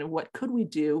of, what could we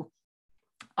do?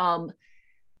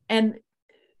 And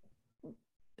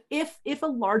if a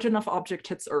large enough object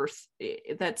hits Earth,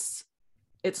 it's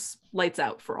lights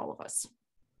out for all of us,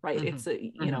 right? It's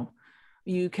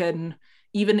you can,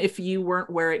 even if you weren't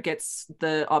where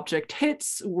the object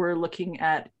hits, we're looking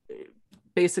at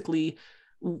basically,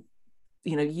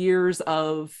 years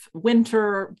of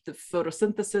winter, the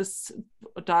photosynthesis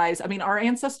dies. I mean, our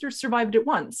ancestors survived it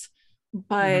once,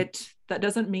 but that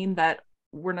doesn't mean that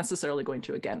we're necessarily going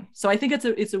to again. So I think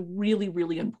it's a really,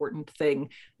 really important thing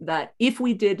that if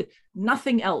we did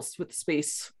nothing else with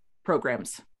space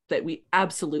programs, that we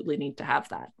absolutely need to have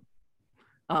that.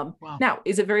 Now,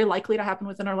 is it very likely to happen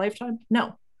within our lifetime?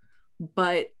 No,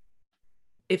 but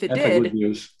if it did,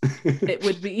 it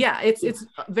would be, it's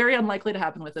very unlikely to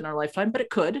happen within our lifetime, but it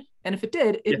could. And if it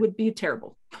did, it would be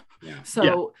terrible.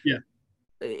 So,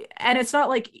 and it's not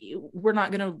like we're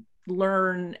not going to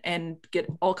learn and get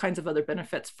all kinds of other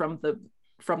benefits from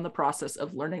the process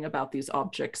of learning about these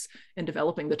objects and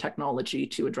developing the technology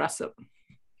to address it.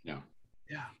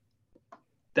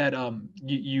 That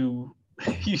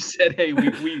you said, hey,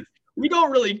 we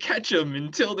don't really catch them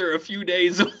until they're a few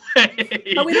days away.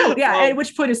 Oh, we don't. At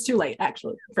which point it's too late,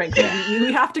 actually, frankly.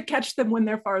 We have to catch them when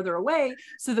they're farther away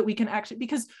so that we can actually,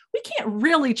 because we can't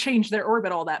really change their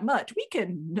orbit all that much. We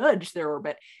can nudge their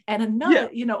orbit, and another,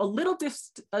 a little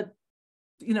a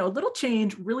little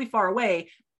change really far away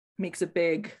makes a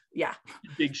big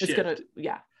shift.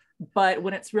 But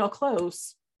when it's real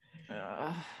close,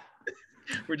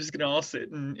 we're just gonna all sit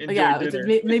and enjoy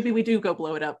dinner. Maybe we do go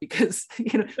blow it up because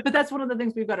but that's one of the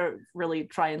things we've got to really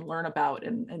try and learn about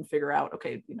and figure out.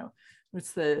 Okay,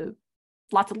 it's the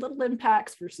lots of little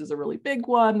impacts versus a really big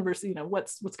one versus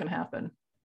what's gonna happen.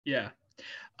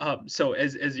 So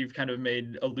as you've kind of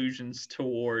made allusions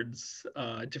towards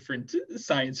different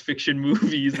science fiction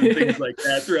movies and things like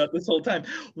that throughout this whole time,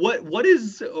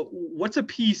 what's a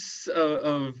piece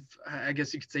of, I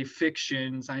guess you could say,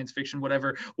 fiction, science fiction,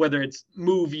 whatever, whether it's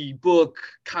movie, book,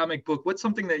 comic book, what's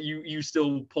something that you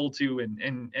still pull to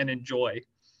and enjoy?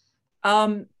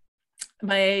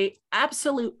 My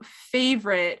absolute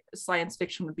favorite science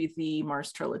fiction would be the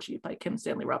Mars trilogy by Kim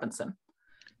Stanley Robinson.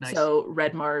 Nice. So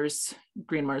Red Mars,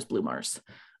 Green Mars, Blue Mars,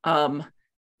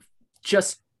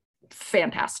 just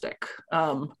fantastic.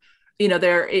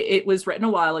 It was written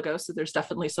a while ago, so there's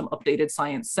definitely some updated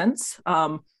science since,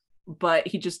 but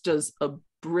he just does a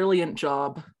brilliant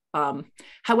job.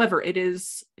 However, it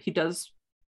is a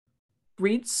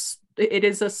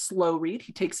slow read.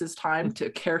 He takes his time to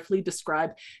carefully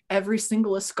describe every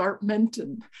single escarpment,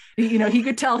 and he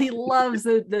could tell he loves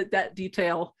that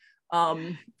detail.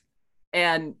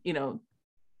 And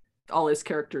all his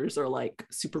characters are like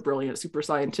super brilliant, super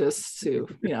scientists who,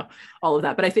 all of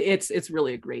that. But I think it's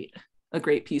really a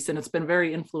great piece, and it's been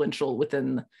very influential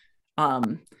within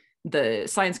the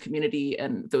science community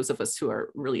and those of us who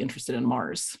are really interested in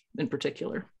Mars in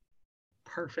particular.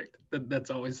 Perfect. I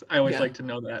always like to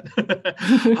know that.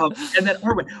 And then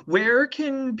Arwen, where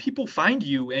can people find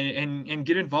you and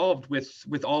get involved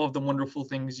with all of the wonderful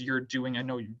things you're doing? I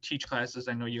know you teach classes.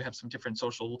 I know you have some different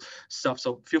social stuff.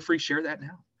 So feel free to share that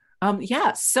now.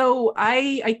 So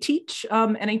I teach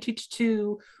and I teach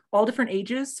to all different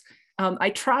ages. I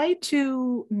try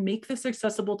to make this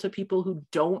accessible to people who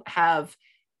don't have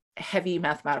heavy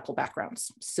mathematical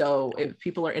backgrounds. So if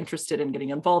people are interested in getting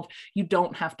involved, you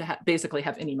don't have to basically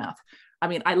have any math. I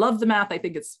mean, I love the math. I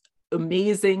think it's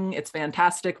amazing. It's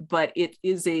fantastic, but it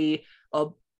is a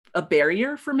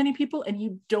barrier for many people, and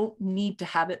you don't need to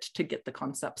have it to get the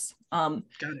concepts.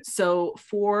 So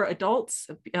for adults,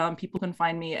 people can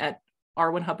find me at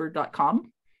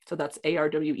arwenhubbard.com. So that's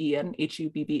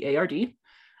ARWENHUBBARD.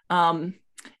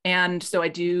 And so I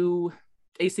do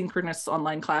asynchronous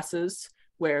online classes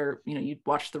where, you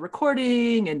watch the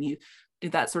recording and you do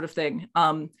that sort of thing.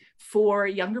 For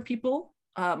younger people,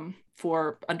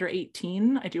 for under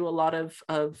 18, I do a lot of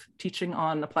teaching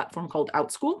on a platform called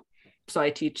OutSchool. So I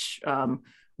teach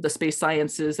the space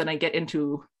sciences, and I get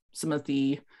into some of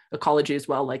the ecology as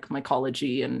well, like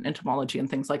mycology and entomology and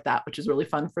things like that, which is really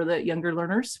fun for the younger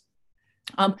learners.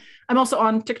 I'm also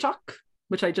on TikTok,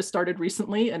 which I just started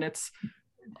recently, and it's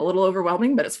a little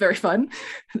overwhelming, but it's very fun.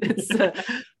 It's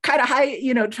kind of high,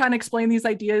 trying to explain these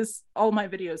ideas. All my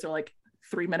videos are like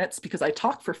 3 minutes because I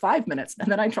talk for 5 minutes, and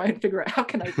then I try and figure out how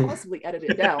can I possibly edit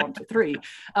it down to 3.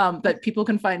 But people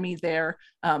can find me there,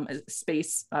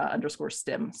 space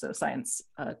 _STEM, so science,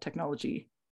 technology,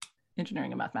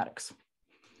 engineering, and mathematics.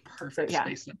 Perfect. So, yeah.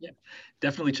 Space. Yeah,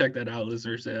 definitely check that out,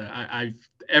 listeners. I've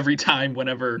every time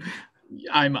whenever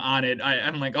I'm on it,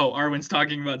 I'm like, oh, Arwen's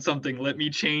talking about something. Let me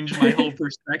change my whole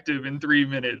perspective in 3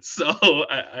 minutes. So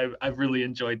I've really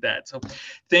enjoyed that. So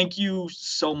thank you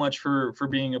so much for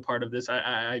being a part of this.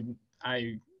 I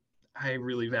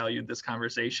really valued this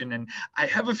conversation, and I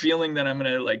have a feeling that I'm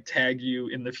gonna like tag you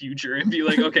in the future and be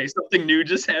like, okay, something new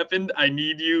just happened. I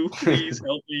need you. Please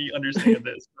help me understand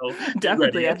this. So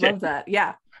definitely, I'd love that.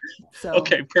 Yeah. So,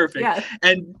 okay, perfect. Yeah.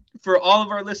 And for all of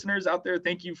our listeners out there,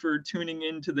 thank you for tuning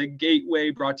in to The Gateway,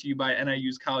 brought to you by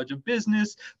NIU's College of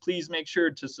Business. Please make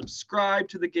sure to subscribe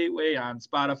to The Gateway on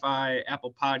Spotify,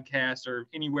 Apple Podcasts, or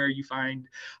anywhere you find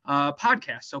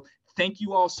podcasts. So thank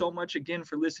you all so much again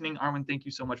for listening. Arwen, thank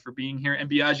you so much for being here. And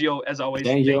Biagio, as always,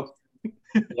 thank you.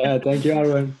 Yeah, thank you,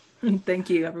 Arwen.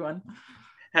 Thank you, everyone.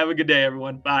 Have a good day,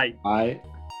 everyone. Bye. Bye.